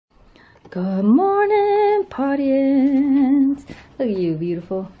Good morning, audience. Look at you,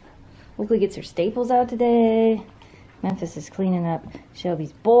 beautiful. Oakley gets her staples out today. Memphis is cleaning up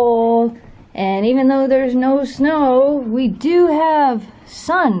Shelby's bowl. And even though there's no snow, we do have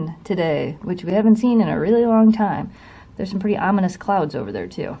sun today, which we haven't seen in a really long time. There's some pretty ominous clouds over there,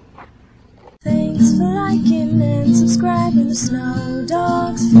 too. Thanks for liking and subscribing to Snow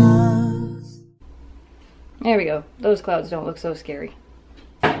Dogs Vlogs. There we go. Those clouds don't look so scary.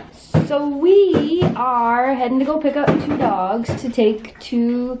 So we are heading to go pick up 2 dogs to take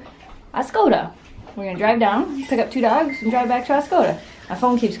to Oscoda. We're going to drive down, pick up 2 dogs, and drive back to Oscoda. My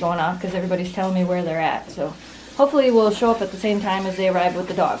phone keeps going off because everybody's telling me where they're at. So hopefully we'll show up at the same time as they arrive with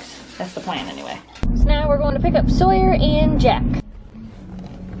the dogs. That's the plan anyway. So now we're going to pick up Sawyer and Jack.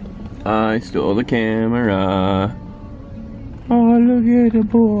 I stole the camera. Oh, look at the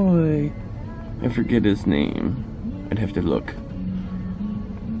boy. I forget his name. I'd have to look.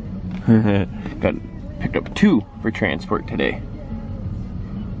 Got picked up 2 for transport today.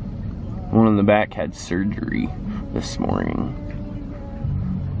 One in the back had surgery this morning.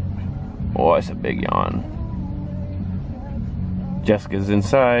 Oh, that's a big yawn. Jessica's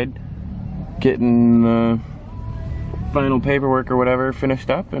inside getting the final paperwork or whatever finished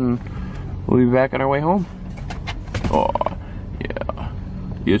up, and we'll be back on our way home. Oh, yeah.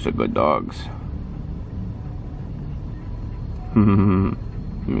 You're so good dogs.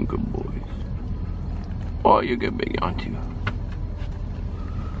 Good boys. Oh, you're good, big yawn too.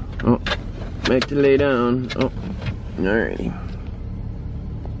 Oh, back to lay down. Oh, alrighty.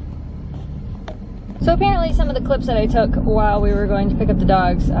 So apparently some of the clips that I took while we were going to pick up the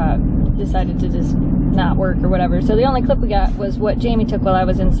dogs decided to just not work or whatever. So the only clip we got was what Jamie took while I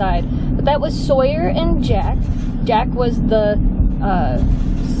was inside. But that was Sawyer and Jack. Jack was the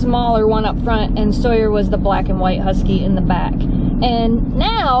smaller one up front, and Sawyer was the black and white husky in the back. And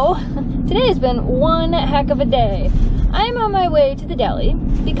now, today has been one heck of a day. I'm on my way to the deli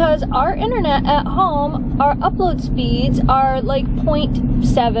because our internet at home, our upload speeds are like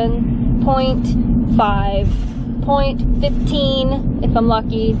 0.7, 0.5, 0.15 if I'm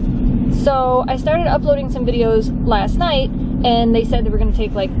lucky. So I started uploading some videos last night, and they said they were going to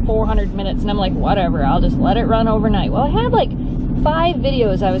take like 400 minutes, and I'm like, whatever, I'll just let it run overnight. Well, I had like 5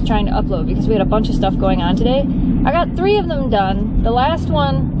 videos I was trying to upload because we had a bunch of stuff going on today. I got 3 of them done. The last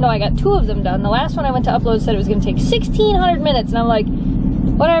one, no, I got 2 of them done. The last one I went to upload said it was going to take 1,600 minutes, and I'm like,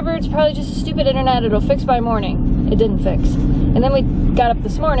 whatever, it's probably just a stupid internet, it'll fix by morning. It didn't fix. And then we got up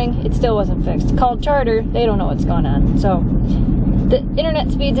this morning, it still wasn't fixed. Called Charter, they don't know what's going on. So the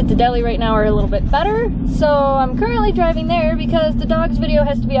internet speeds at the deli right now are a little bit better, so I'm currently driving there because the dogs video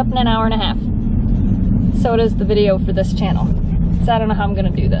has to be up in an hour and a half. So does the video for this channel. So I don't know how I'm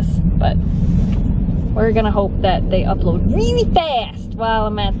gonna do this, but we're gonna hope that they upload really fast while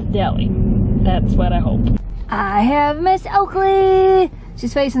I'm at the deli. That's what I hope. I have Miss Oakley.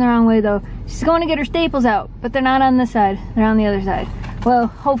 She's facing the wrong way though. She's going to get her staples out, but they're not on this side. They're on the other side. Well,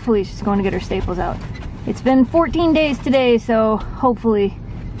 hopefully she's going to get her staples out. It's been 14 days today, so hopefully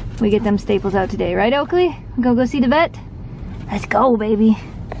we get them staples out today. Right, Oakley? We'll go see the vet? Let's go, baby.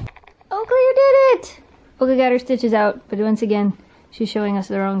 Oakley, you did it! Oakley got her stitches out, but once again, she's showing us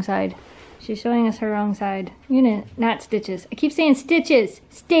the wrong side. She's showing us her wrong side. Unit, not stitches. I keep saying stitches.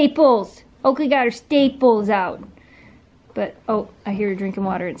 Staples. Oakley got her staples out. But, oh, I hear her drinking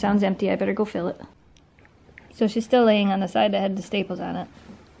water. It sounds empty. I better go fill it. So she's still laying on the side that had the staples on it.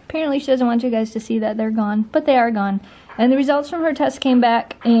 Apparently she doesn't want you guys to see that they're gone, but they are gone. And the results from her test came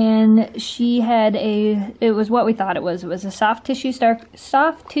back, and she had it was what we thought it was. It was a soft tissue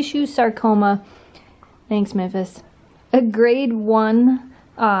sarcoma. Thanks, Memphis. A grade 1.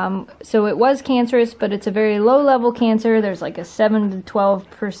 So it was cancerous, but it's a very low-level cancer. There's like a 7 to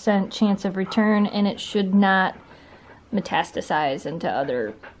 12% chance of return, and it should not metastasize into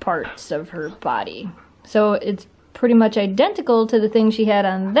other parts of her body. So it's pretty much identical to the thing she had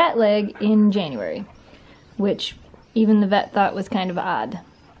on that leg in January, which even the vet thought was kind of odd.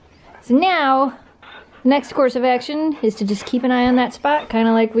 So now, the next course of action is to just keep an eye on that spot, kind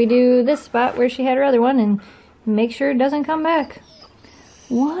of like we do this spot where she had her other one, and make sure it doesn't come back.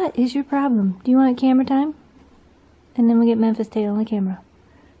 What is your problem? Do you want camera time? And then we get Memphis' tail on the camera.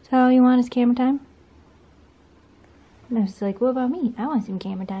 So all you want is camera time? Memphis is like, what about me? I want some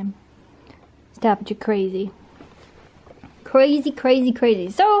camera time. Stop it, you're crazy. Crazy, crazy, crazy.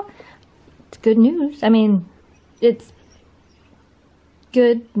 So, it's good news. I mean, it's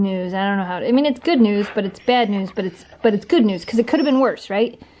good news. I don't know how to, I mean, it's good news, but it's bad news, but it's good news, because it could have been worse,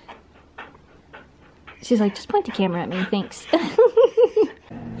 right? She's like, just point the camera at me, thanks.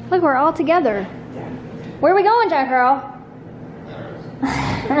 Look, we're all together. Where are we going, Jack Earl?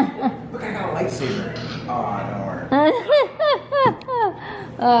 lightsaber. Oh, don't worry.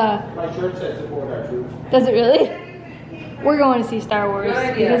 My shirt says support our troops. Does it really? We're going to see Star Wars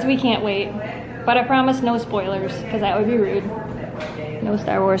because we can't wait. But I promise no spoilers, because that would be rude. No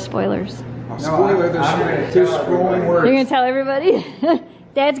Star Wars spoilers. Spoiler, there's scrolling words. You're gonna tell everybody?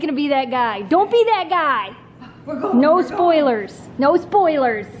 Dad's gonna be that guy. Don't be that guy! No spoilers. No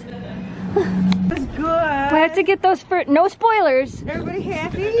spoilers. It's good. We have to get those for no spoilers. Everybody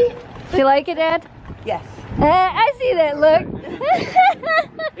happy? Do you like it, Dad? Yes. I see that look.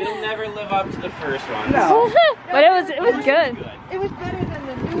 It'll never live up to the first one. No. But it was good. It was better than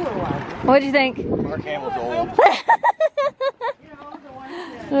the newer one. What'd you think? Mark Hamill's old.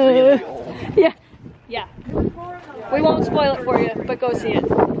 Yeah. Yeah. We won't spoil it for you, but go see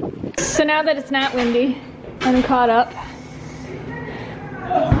it. So now that it's not windy, I'm caught up.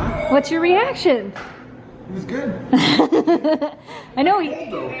 What's your reaction? It was good. I know I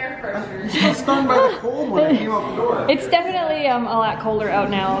was stung by the cold when I came out the door. it's definitely a lot colder out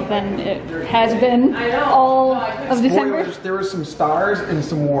now than it has been all of December. Spoilers, there were some stars and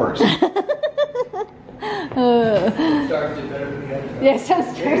some wars. Yeah, some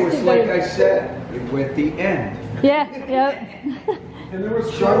stars It was did like better. I said, it went the end. Yeah, yep. And there was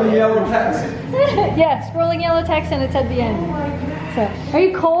scrolling yellow text. Yeah, scrolling yellow text and it's at the end. So, are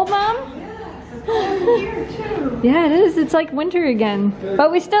you cold, Mom? Yeah, it is. It's like winter again.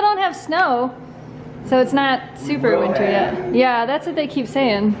 But we still don't have snow. So it's not super winter yet. Yeah, that's what they keep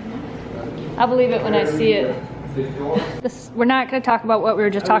saying. I'll believe it when I see it. We're not going to talk about what we were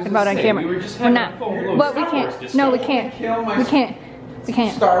just talking about on camera. We're not. But we can't. No, we can't. We can't. We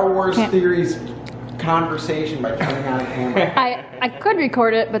can't. Star Wars Can't. theories conversation by turning on camera. I could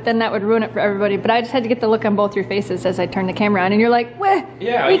record it, but then that would ruin it for everybody. But I just had to get the look on both your faces as I turned the camera on, and you're like, "What?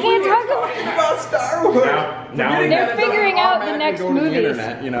 Yeah, we can't talk about." About Star Wars. Now They're figuring out the next movies.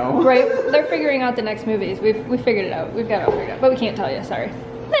 Internet, you know. Right? They're figuring out the next movies. We figured it out. We've got it all figured out, but we can't tell you. Sorry.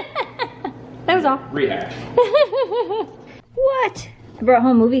 That was all. rehash. What? I brought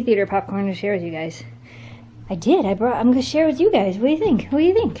home movie theater popcorn to share with you guys. I did. I'm gonna share with you guys. What do you think? What do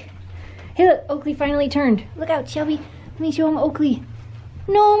you think? Hey, look, Oakley finally turned. Look out, Shelby. Let me show him Oakley.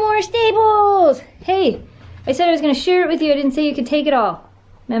 No more staples. Hey, I said I was gonna share it with you. I didn't say you could take it all.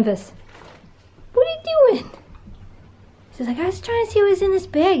 Memphis, what are you doing? She's like, I was trying to see what was in this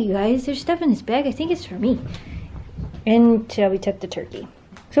bag, you guys. There's stuff in this bag. I think it's for me. And Shelby took the turkey.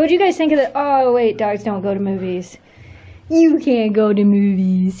 So what do you guys think of the... Oh, wait, dogs don't go to movies. You can't go to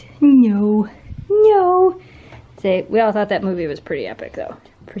movies. No. No. Say, we all thought that movie was pretty epic, though.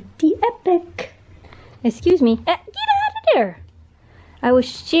 Pretty epic. Excuse me. Get out of there. I will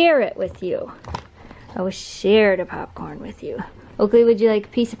share it with you. I will share the popcorn with you. Oakley, would you like a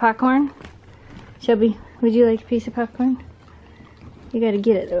piece of popcorn? Shelby, would you like a piece of popcorn? You gotta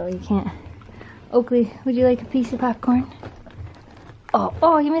get it, though. You can't. Oakley, would you like a piece of popcorn?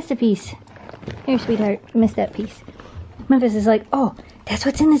 Oh, you missed a piece. Here, sweetheart, you missed that piece. Memphis is like, oh, that's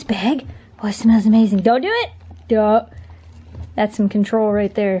what's in this bag? Oh, it smells amazing. Don't do it. Don't. That's some control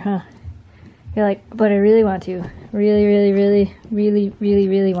right there, huh? You're like, but I really want to. Really, really, really, really, really,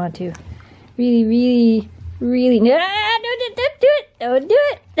 really want to. Really, really, really. No, don't do it. Don't do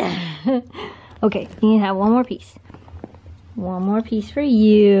it. Okay, you can have one more piece. One more piece for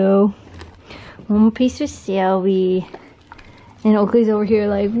you. One more piece for Shelby. And Oakley's over here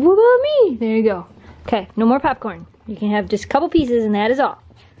like, what about me? There you go. Okay, no more popcorn. You can have just a couple pieces and that is all.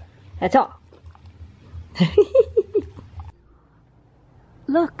 That's all.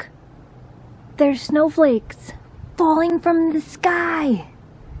 Look. There's snowflakes falling from the sky.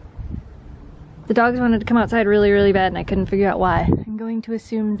 The dogs wanted to come outside really, really bad and I couldn't figure out why. I'm going to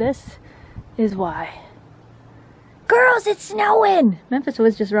assume this is why. Girls, it's snowing! Memphis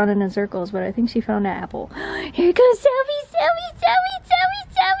was just running in circles, but I think she found an apple. Here goes Selby, Selby.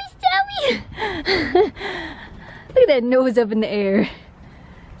 Look at that nose up in the air.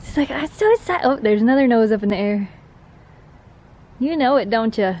 She's like, I'm so excited. Oh, there's another nose up in the air. You know it,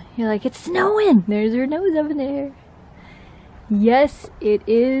 don't you? You're like, it's snowing. There's her nose up in the air. Yes, it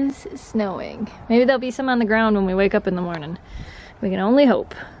is snowing. Maybe there'll be some on the ground when we wake up in the morning. We can only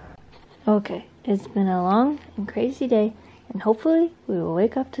hope. Okay. It's been a long and crazy day, and hopefully we will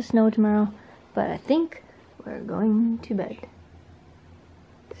wake up to snow tomorrow, but I think we're going to bed.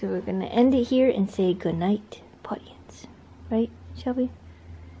 So we're going to end it here and say goodnight, audience. Right, Shelby?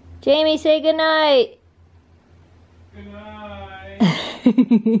 Jamie, say goodnight! Good night.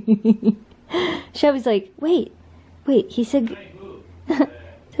 Shelby's like, wait, he said...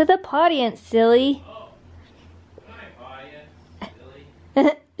 to the audience, silly. Oh. Good night, audience,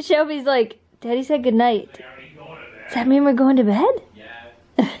 silly. Shelby's like, Daddy said goodnight. We already going to Does that mean we're going to bed? Yes.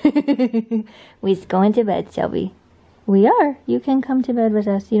 We's going to bed, Shelby. We are. You can come to bed with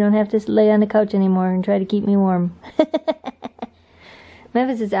us. You don't have to lay on the couch anymore and try to keep me warm.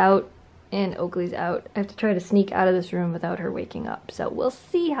 Memphis is out and Oakley's out. I have to try to sneak out of this room without her waking up. So we'll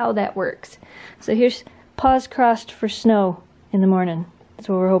see how that works. So here's paws crossed for snow in the morning. That's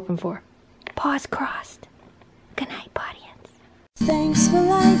what we're hoping for. Paws crossed. Good night, audience. Thanks for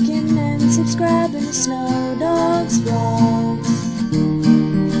liking and subscribing to Snow Dogs Vlogs.